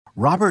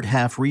Robert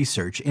Half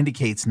research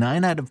indicates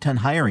 9 out of 10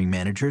 hiring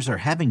managers are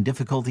having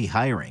difficulty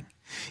hiring.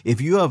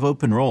 If you have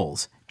open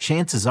roles,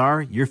 chances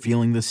are you're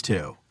feeling this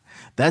too.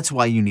 That's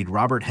why you need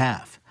Robert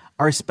Half.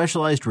 Our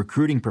specialized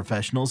recruiting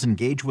professionals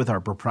engage with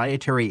our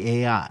proprietary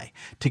AI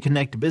to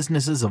connect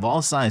businesses of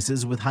all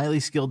sizes with highly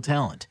skilled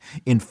talent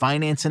in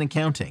finance and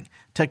accounting,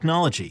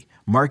 technology,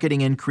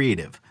 marketing and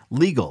creative,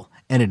 legal,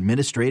 and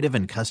administrative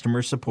and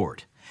customer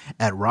support.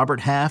 At Robert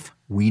Half,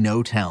 we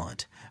know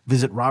talent.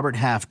 Visit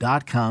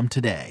roberthalf.com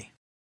today.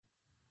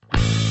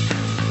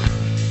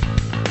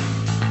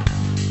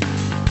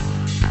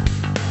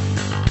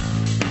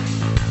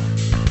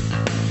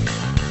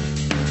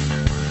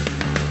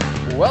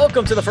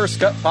 Welcome to the First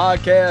Cut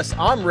Podcast.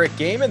 I'm Rick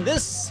Gaiman.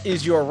 This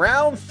is your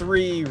round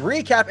 3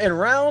 recap and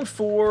round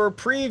 4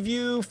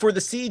 preview for the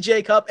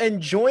CJ Cup.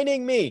 And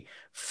joining me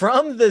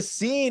from the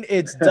scene,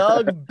 it's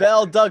Doug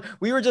Bell. Doug,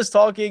 we were just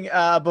talking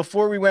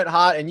before we went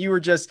hot, and you were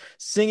just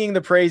singing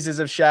the praises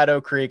of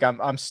Shadow Creek.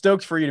 I'm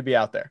stoked for you to be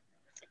out there.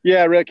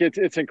 Yeah, Rick,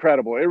 it's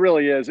incredible. It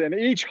really is. And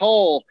each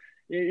hole,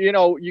 you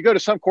know, you go to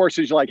some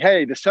courses, you're like,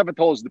 hey, the 7th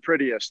hole is the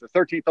prettiest. The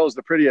 13th hole is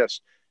the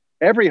prettiest.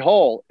 Every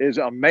hole is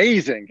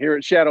amazing here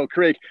at Shadow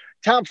Creek.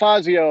 Tom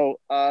Fazio,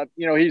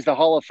 he's the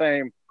Hall of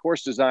Fame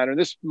course designer.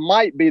 This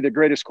might be the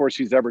greatest course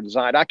he's ever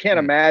designed. I can't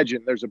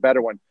imagine there's a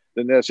better one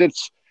than this.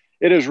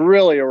 It is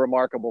really a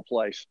remarkable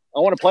place.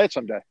 I want to play it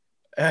someday.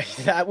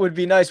 That would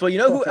be nice. Well, you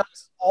know who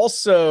else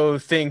also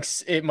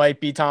thinks it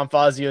might be Tom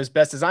Fazio's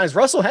best design is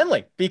Russell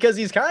Henley, because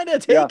he's kind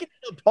of taking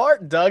it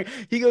apart, Doug.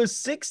 He goes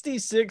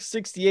 66,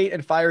 68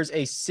 and fires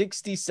a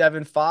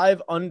 67,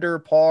 5 under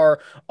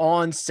par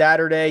on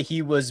Saturday.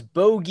 He was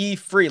bogey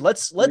free.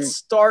 Let's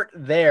start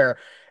there.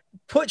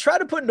 Try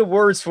to put into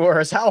words for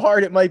us how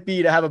hard it might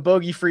be to have a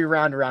bogey free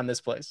round around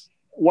this place.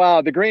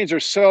 Wow, the greens are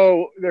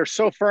so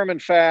firm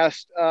and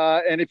fast.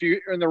 And if you're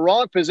in the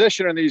wrong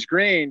position on these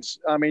greens,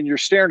 I mean, you're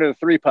staring at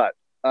a 3-putt,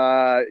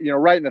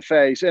 right in the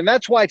face. And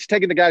that's why it's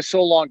taking the guys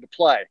so long to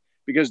play,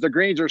 because the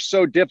greens are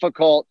so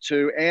difficult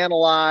to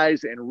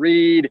analyze and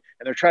read,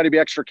 and they're trying to be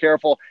extra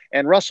careful.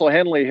 And Russell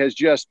Henley has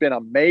just been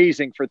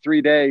amazing for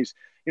 3 days.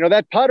 You know,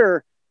 that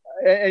putter,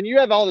 and you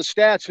have all the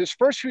stats, his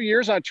first few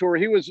years on tour,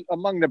 he was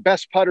among the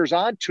best putters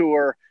on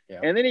tour. Yeah.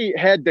 And then he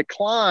had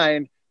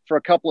decline for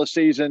a couple of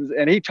seasons.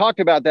 And he talked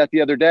about that the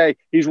other day.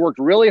 He's worked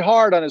really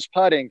hard on his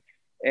putting,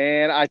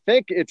 and I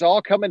think it's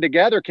all coming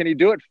together. Can he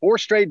do it 4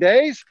 straight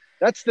days?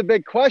 That's the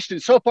big question.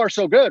 So far,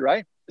 so good,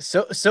 right?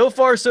 So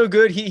far, so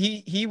good.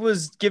 He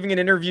was giving an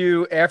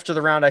interview after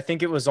the round. I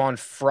think it was on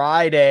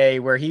Friday,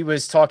 where he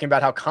was talking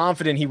about how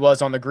confident he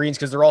was on the greens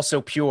because they're all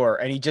so pure,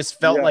 and he just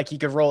felt like he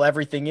could roll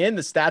everything in.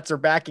 The stats are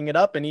backing it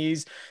up, and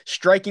he's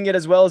striking it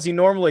as well as he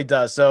normally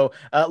does. So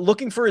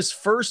looking for his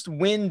first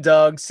win,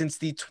 Doug, since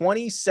the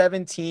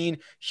 2017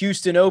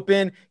 Houston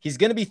Open. He's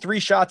going to be 3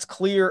 shots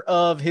clear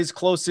of his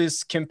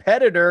closest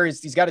competitor.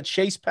 He's got a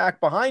chase pack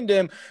behind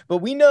him, but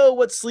we know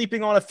what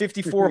sleeping on a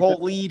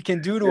 54-hole lead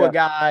can do to a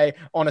guy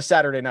on a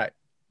Saturday night.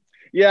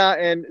 Yeah,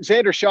 and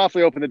Xander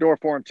Schauffele opened the door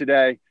for him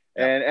today.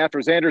 And after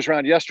Xander's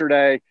round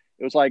yesterday,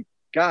 it was like,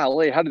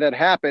 golly, how did that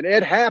happen?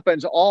 It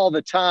happens all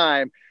the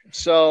time.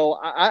 So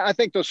I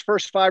think those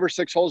first 5 or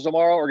 6 holes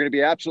tomorrow are going to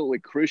be absolutely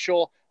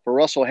crucial for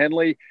Russell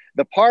Henley.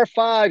 The par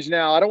 5s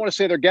now, I don't want to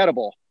say they're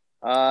gettable.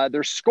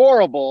 They're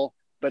scoreable,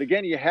 but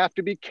again, you have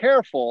to be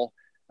careful.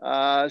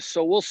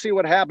 So we'll see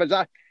what happens.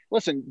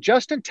 Listen,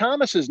 Justin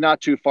Thomas is not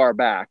too far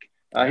back.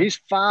 He's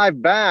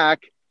 5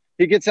 back.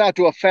 He gets out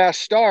to a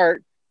fast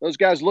start. Those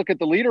guys look at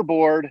the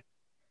leaderboard.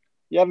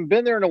 You haven't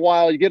been there in a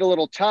while. You get a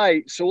little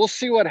tight. So we'll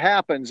see what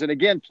happens. And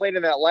again, playing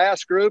in that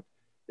last group,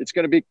 it's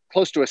going to be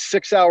close to a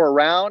 6-hour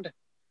round.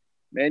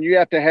 Man, you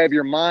have to have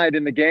your mind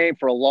in the game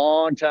for a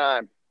long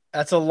time.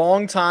 That's a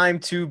long time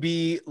to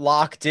be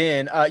locked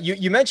in.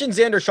 You mentioned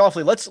Xander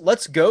Schauffele.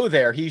 Let's go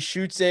there. He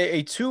shoots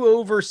a 2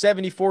 over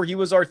 74. He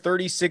was our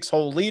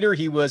 36-hole leader.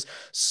 He was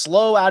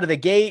slow out of the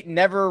gate,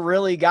 never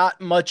really got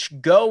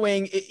much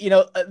going.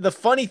 The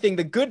funny thing,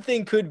 the good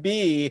thing could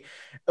be,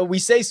 we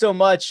say so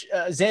much,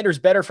 Xander's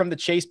better from the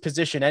chase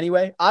position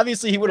anyway.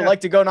 Obviously, he would have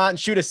liked to go not and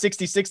shoot a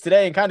 66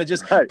 today and kind of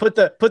just put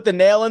the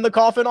nail in the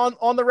coffin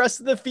on the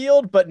rest of the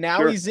field. But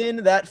now he's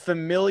in that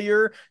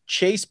familiar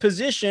chase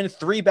position,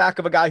 3 back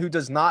of a guy who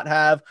does not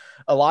have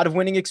a lot of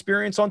winning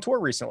experience on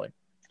tour recently.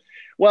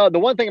 Well, the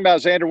one thing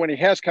about Xander, when he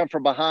has come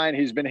from behind,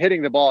 he's been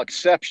hitting the ball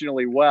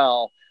exceptionally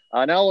well.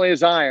 Not only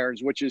his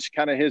irons, which is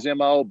kind of his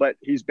MO, but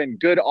he's been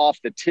good off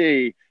the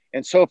tee.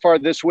 And so far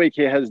this week,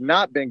 he has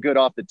not been good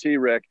off the tee,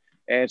 Rick.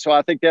 And so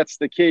I think that's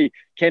the key.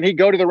 Can he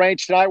go to the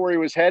range tonight where he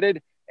was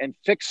headed and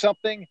fix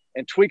something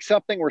and tweak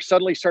something where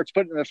suddenly starts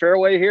putting in the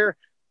fairway here?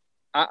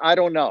 I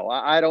don't know.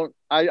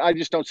 I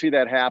just don't see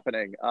that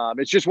happening.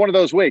 It's just one of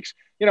those weeks.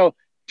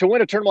 To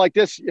win a tournament like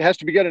this, it has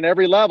to be good on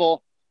every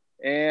level.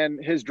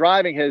 And his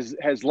driving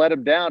has let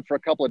him down for a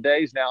couple of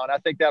days now. And I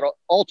think that'll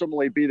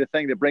ultimately be the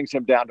thing that brings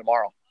him down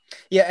tomorrow.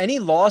 Yeah, and he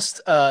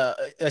lost,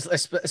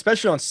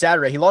 especially on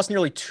Saturday, he lost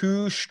nearly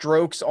 2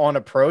 strokes on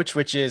approach,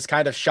 which is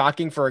kind of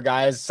shocking for a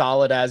guy as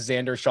solid as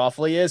Xander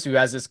Schauffele is, who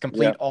has this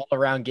complete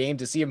all-around game.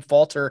 To see him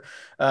falter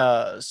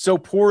so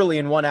poorly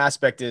in one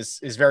aspect is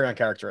very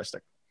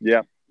uncharacteristic.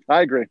 Yeah,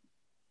 I agree.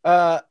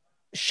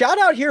 Shout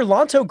out here,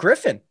 Lanto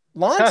Griffin.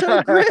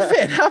 Lanto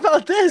Griffin, how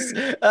about this?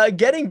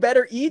 Getting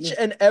better each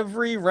and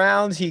every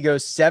round. He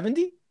goes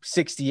 70,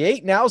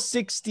 68, now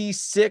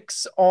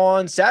 66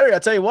 on Saturday. I'll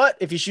tell you what,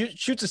 if he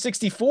shoots a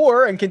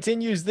 64 and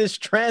continues this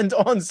trend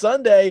on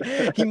Sunday,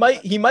 he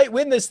might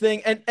win this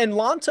thing. And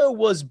Lanto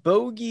was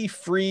bogey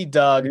free,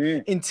 Doug,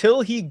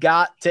 until he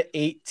got to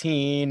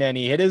 18 and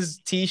he hit his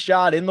tee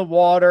shot in the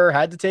water,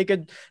 had to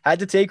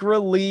take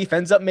relief,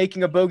 ends up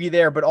making a bogey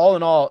there. But all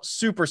in all,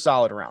 super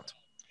solid round.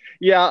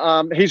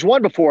 Yeah, he's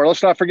won before.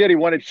 Let's not forget he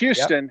won at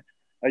Houston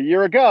a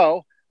year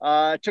ago.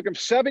 It took him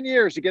 7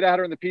 years to get out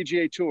here on the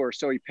PGA Tour.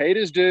 So he paid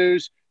his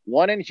dues,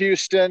 won in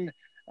Houston,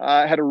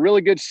 had a really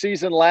good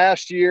season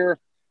last year.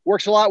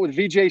 Works a lot with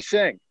Vijay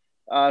Singh,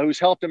 who's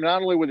helped him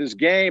not only with his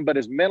game, but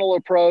his mental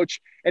approach.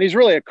 And he's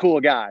really a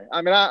cool guy.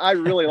 I mean, I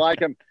really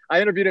like him.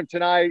 I interviewed him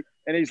tonight,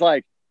 and he's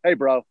like, hey,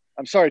 bro,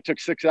 I'm sorry it took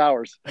 6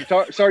 hours.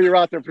 I'm sorry you're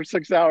out there for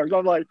 6 hours.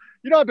 I'm like,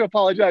 you don't have to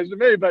apologize to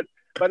me, but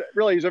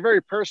really, he's a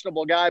very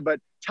personable guy.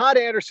 But Todd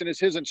Anderson is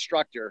his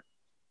instructor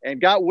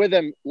and got with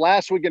him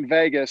last week in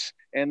Vegas,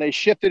 and they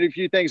shifted a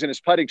few things in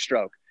his putting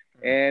stroke.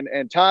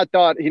 And Todd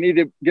thought he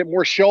needed to get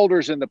more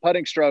shoulders in the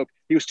putting stroke.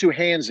 He was too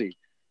handsy.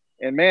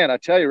 And, man, I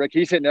tell you, Rick,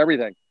 he's hitting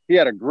everything. He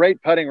had a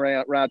great putting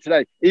round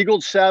today.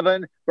 Eagled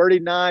 7,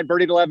 birdied 9,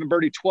 birdied 11,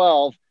 birdied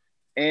 12,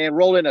 and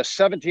rolled in a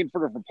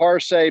 17-footer for par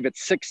save at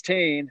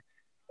 16,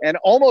 and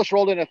almost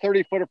rolled in a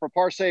 30-footer for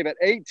par save at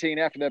 18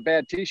 after that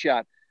bad tee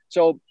shot.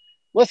 So,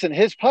 listen,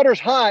 his putter's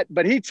hot,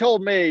 but he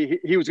told me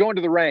he was going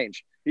to the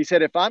range. He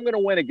said, if I'm going to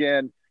win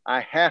again,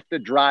 I have to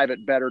drive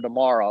it better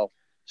tomorrow.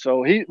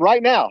 So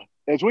right now,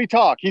 as we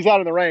talk, he's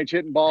out in the range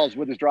hitting balls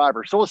with his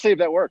driver. So we'll see if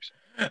that works.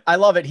 I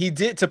love it. He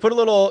did, to put a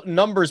little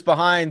numbers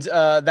behind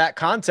that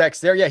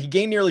context there. Yeah, he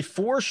gained nearly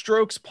 4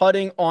 strokes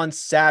putting on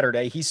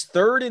Saturday. He's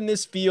third in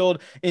this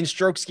field in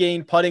strokes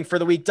gained putting for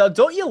the week. Doug,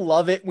 don't you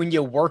love it when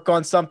you work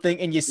on something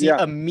and you see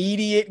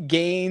immediate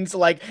gains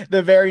like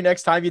the very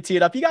next time you tee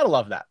it up? You got to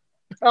love that.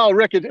 Oh,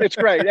 Rick, it's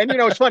great. And,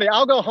 it's funny.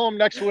 I'll go home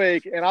next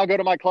week and I'll go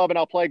to my club and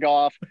I'll play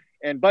golf.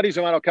 And buddies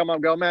of mine will come up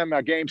and go, man,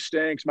 my game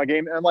stinks.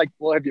 And I'm like,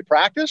 well, have you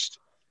practiced?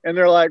 And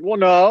they're like, well,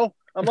 no.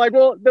 I'm like,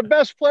 well, the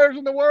best players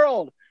in the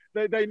world,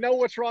 they know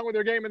what's wrong with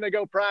their game and they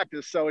go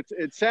practice. So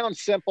it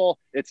sounds simple.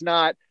 It's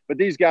not. But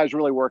these guys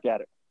really work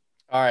at it.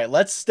 All right,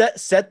 let's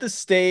set the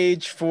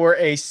stage for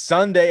a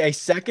Sunday, a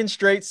second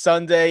straight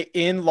Sunday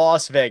in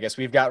Las Vegas.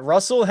 We've got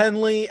Russell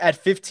Henley at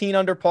 15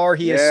 under par.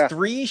 He is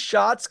 3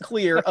 shots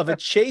clear of a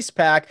chase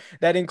pack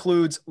that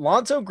includes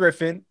Lanto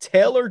Griffin,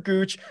 Taylor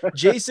Gooch,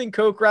 Jason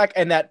Kokrak,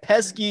 and that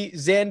pesky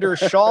Xander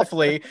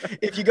Schauffele.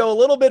 If you go a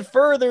little bit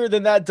further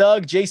than that,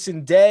 Doug,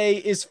 Jason Day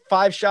is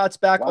 5 shots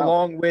back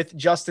along with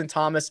Justin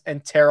Thomas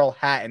and Terrell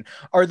Hatton.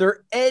 Are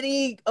there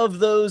any of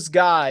those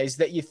guys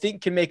that you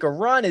think can make a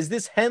run? Is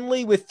this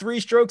Henley with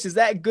 3 strokes? Is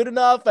that good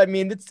enough? I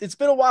mean, it's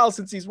been a while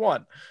since he's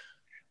won.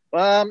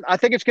 I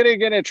think it's going to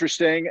get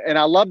interesting, and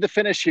I love the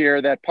finish here,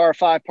 that par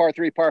 5, par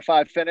 3, par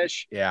 5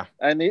 finish. Yeah.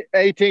 And the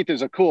 18th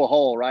is a cool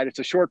hole, right? It's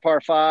a short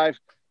par 5,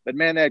 but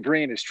man, that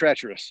green is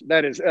treacherous.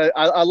 That is,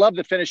 I love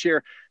the finish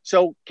here.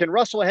 So can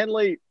Russell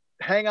Henley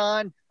hang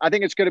on? I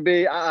think it's going to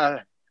be,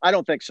 I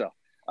don't think so.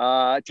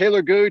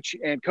 Taylor Gooch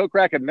and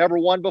Kokrak have never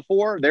won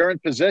before. They're in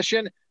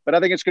position, but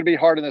I think it's going to be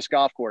hard on this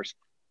golf course.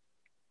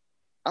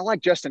 I like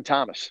Justin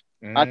Thomas.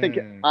 I think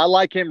I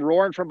like him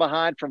roaring from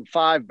behind from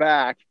 5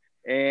 back.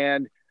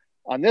 And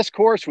on this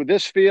course with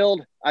this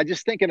field, I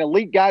just think an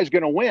elite guy's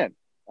going to win.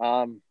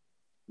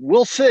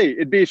 We'll see.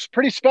 It'd be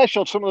pretty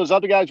special if some of those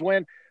other guys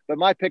win, but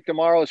my pick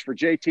tomorrow is for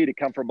JT to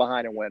come from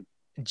behind and win.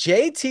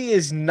 JT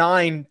is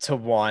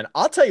 9-1.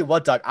 I'll tell you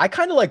what, Doug, I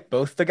kind of like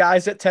both the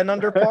guys at 10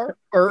 under par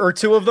or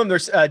 2 of them.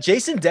 There's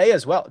Jason Day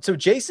as well. So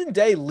Jason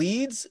Day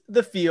leads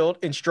the field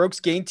in strokes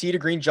gained tee to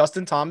green.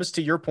 Justin Thomas,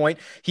 to your point,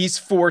 he's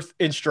 4th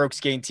in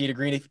strokes gained tee to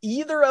green. If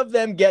either of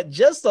them get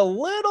just a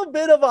little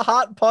bit of a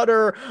hot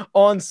putter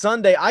on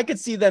Sunday, I could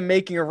see them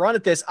making a run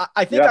at this.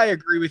 I think I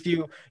agree with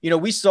you.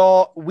 We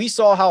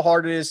saw how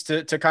hard it is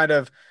to kind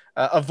of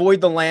avoid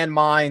the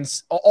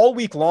landmines all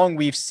week long.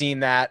 We've seen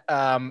that.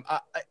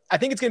 I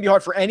think it's going to be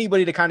hard for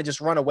anybody to kind of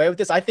just run away with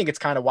this. I think it's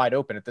kind of wide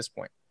open at this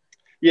point.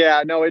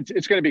 Yeah, no,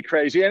 it's going to be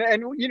crazy. And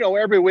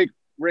every week,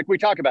 Rick, we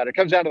talk about it. It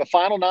comes down to the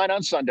final 9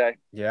 on Sunday.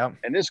 Yeah.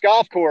 And this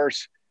golf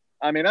course,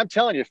 I mean, I'm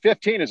telling you,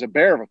 15 is a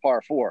bear of a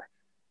par 4.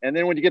 And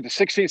then when you get to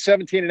 16,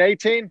 17, and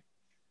 18,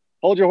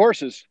 hold your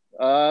horses.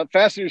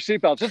 Fasten your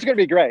seatbelts. It's going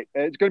to be great.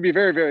 It's going to be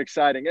very, very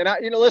exciting.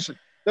 And listen,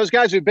 those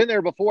guys who've been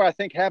there before, I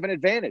think, have an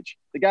advantage.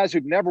 The guys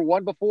who've never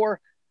won before,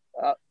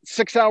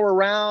 6-hour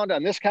round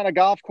on this kind of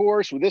golf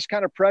course with this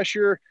kind of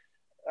pressure,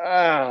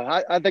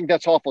 I think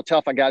that's awful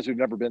tough on guys who've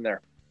never been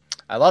there.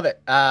 I love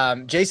it.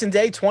 Jason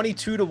Day,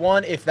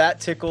 22-1, if that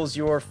tickles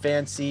your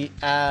fancy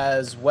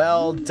as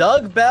well.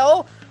 Doug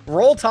Bell,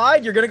 Roll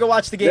Tide. You're going to go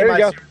watch the game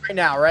right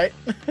now, right?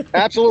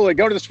 Absolutely.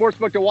 Go to the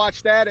sportsbook to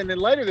watch that. And then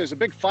later there's a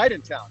big fight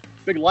in town.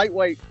 Big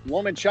lightweight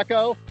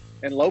Lomachenko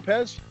and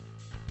Lopez.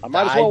 I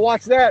might as well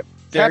watch that.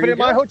 It's happening at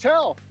my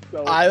hotel.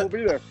 So we'll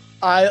be there.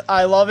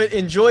 I love it.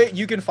 Enjoy it.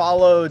 You can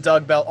follow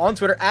Doug Bell on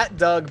Twitter at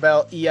Doug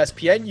Bell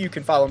ESPN. You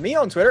can follow me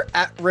on Twitter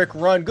at Rick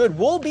Run Good.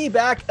 We'll be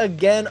back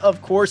again,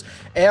 of course,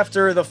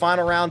 after the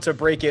final round to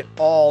break it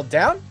all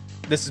down.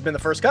 This has been The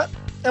First Cut,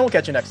 and we'll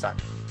catch you next time.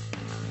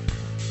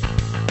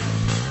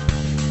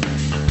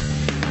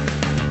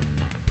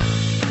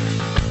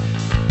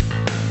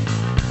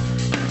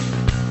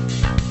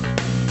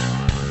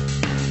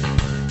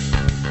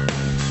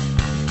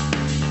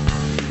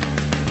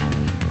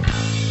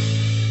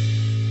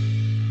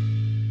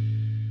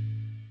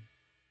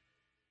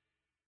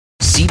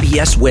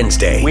 CBS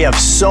Wednesday. We have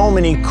so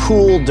many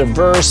cool,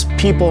 diverse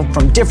people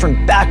from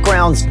different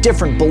backgrounds,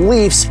 different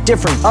beliefs,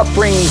 different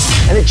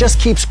upbringings, and it just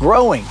keeps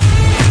growing.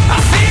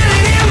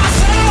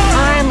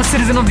 I'm a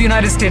citizen of the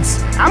United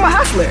States. I'm a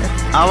hustler.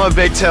 I'm a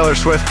big Taylor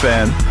Swift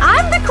fan.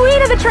 I'm the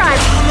queen of the tribe.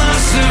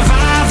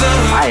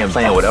 I am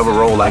playing whatever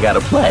role I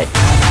gotta play.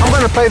 I'm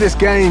gonna play this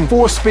game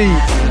full speed.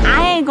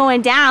 I ain't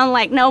going down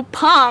like no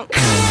punk.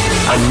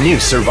 A new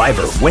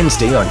Survivor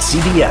Wednesday on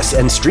CBS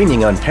and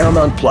streaming on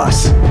Paramount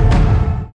Plus.